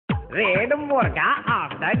Red Murga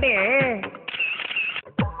of the day.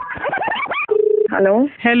 Hello.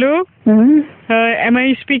 Hello. Am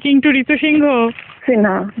I speaking to Ritu Singh?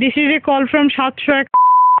 Sinha. This is a call from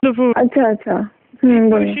 701 अच्छा अच्छा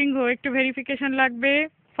बोलिए। সিংহ একটু verification লাগবে।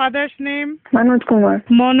 Father's name? Manoj Kumar.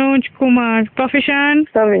 Manoj Kumar. Profession?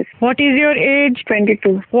 Service. What is your age?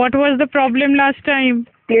 22। What was the problem last time?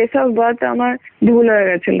 ये सब बात আমার ভুল হয়ে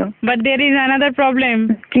গেছিল। But there is another problem.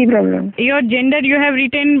 কি problem? Your gender you have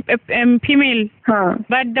written female. हाँ।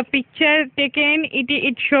 But the picture taken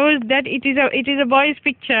it shows that it is a boy's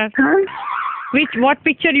picture. हाँ। What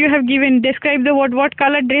picture you have given? Describe the what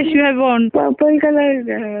color dress you have worn? Purple colour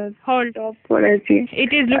Hold. Top पहने थी।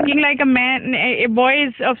 It is looking like a man, a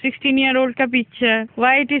boy's of 16-year-old का picture.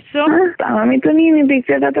 Why it is so? আমি তো নিয়ে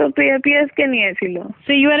পিকচারটা তো PS কে নিয়েছিল।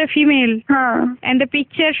 So you are a female. हाँ। And the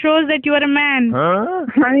picture shows that you are a man.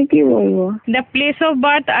 আমি কি বলবো? The place of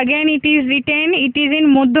birth again it is written it is in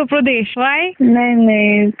Madhya Pradesh. Why? नहीं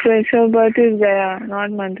नहीं प्लेस ऑफ बर्थ इज गया not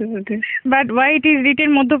Madhya Pradesh. But why it is written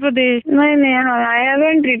Madhya Pradesh? नहीं नहीं I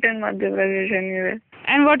haven't written Madhya Pradesh anywhere.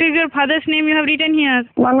 And what is your father's name you have written here?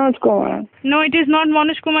 Manoj Kumar. No, it is not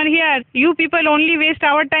Manoj Kumar here. You people only waste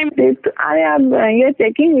our time. अरे आप ये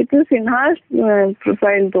checking Ritu Sinha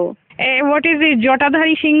profile तो। What is it?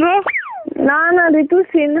 Jotadhari Singh? ना ना Ritu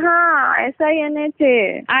Sinha SINH है।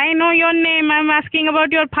 I know your name. I am asking about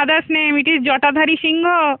your father's name. It is Jotadhari Singh.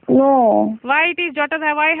 No. Why it is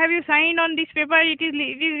Jotadhari? Why have you signed on this paper? It is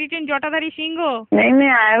written Jotadhari Singh. नहीं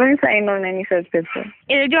नहीं I haven't signed on any such paper.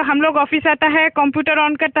 ये जो हम लोग office आता है computer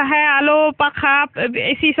on करता है आलो पंखा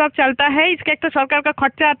ऐसी सब चलता है इसका एक तो सरकार का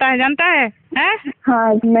खर्चा आता है जानता है? हैं? हाँ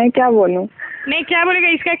मैं क्या बोलूँ? नहीं क्या बोलेगा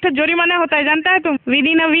इसका एक तो जुर्माना होता है जानता है तुम?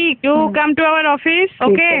 Within a week you come to our office.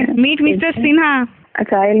 Okay, meet Mr. Sinha.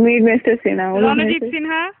 अच्छा I'll meet Mr. Sinha. Ranajit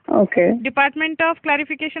Sinha. Okay. Department of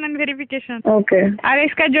Clarification and Verification. Okay. अरे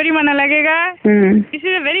इसका जुर्माना लगेगा. This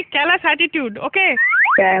is a very careless attitude. Okay.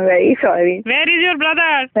 I'm very sorry. Where is your brother?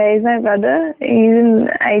 Where is my brother?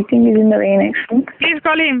 I think he's in the way next room. Please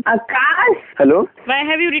call him. Akash. Hello? Why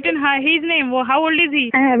have you written his name? How old is he?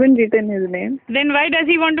 I haven't written his name. Then why does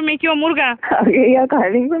he want to make you a Murga? Okay, you're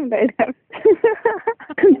calling from bed.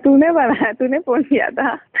 तूने बनाया, तूने phone किया था.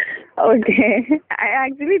 Okay. I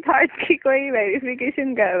actually thought कि कोई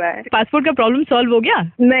verification कर रहा है. पासपोर्ट का प्रॉब्लम सॉल्व हो गया?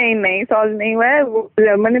 नहीं नहीं सॉल्व नहीं हुआ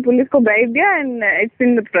है. मैंने पुलिस को ब्राइब दिया and it's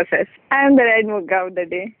in the process. I am the red मुर्गा of the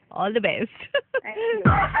day. All the best.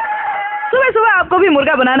 सुबह सुबह आपको भी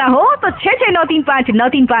मुर्गा बनाना हो तो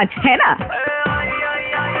 66935935 है ना?